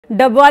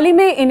डबवाली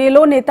में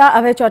इनेलो नेता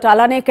अभय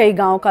चौटाला ने कई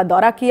गांवों का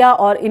दौरा किया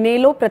और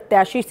इनेलो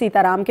प्रत्याशी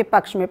सीताराम के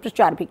पक्ष में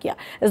प्रचार भी किया।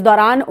 इस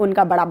दौरान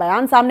उनका बड़ा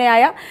बयान सामने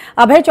आया।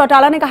 अभय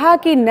चौटाला ने कहा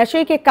कि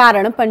नशे के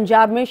कारण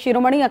पंजाब में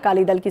शिरोमणि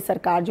अकाली दल की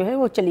सरकार जो है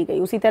वो चली गई,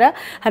 उसी तरह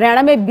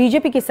हरियाणा में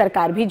बीजेपी की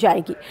सरकार भी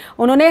जाएगी।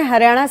 उन्होंने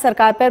हरियाणा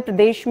सरकार पर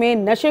प्रदेश में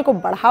नशे को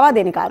बढ़ावा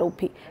देने का आरोप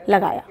भी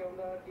लगाया।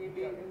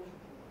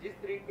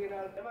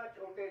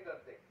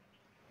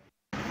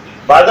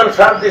 बादल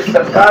साहब की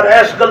सरकार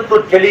इस गल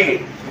तो चली गई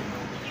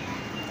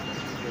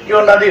कि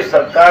उन्होंने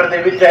सरकार दे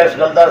विच इस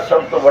गल का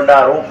सब तो बड़ा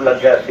आरोप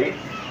लग गया सी।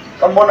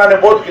 कम उन्होंने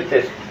बहुत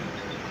किए सी,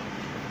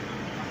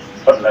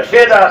 पर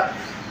नशे का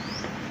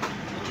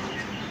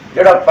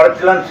जिहड़ा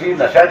प्रचलन सी,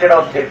 नशा जिहड़ा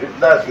उत्थे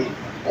विकदा सी,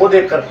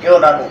 उहदे करके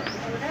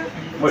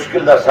उन्होंने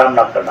मुश्किल का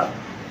सामना करना।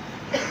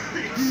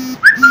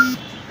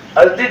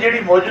 अज दी जिहड़ी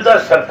मौजूदा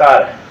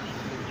सरकार है,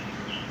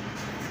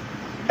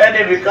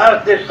 इन्हें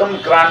विकास के कम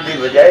कराने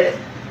की बजाय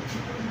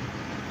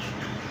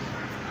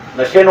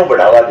नशे नूं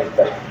बढ़ावा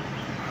दिता है।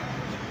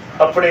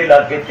 अपने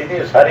इलाके च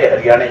नहीं, सारे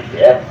हरियाणे च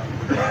है।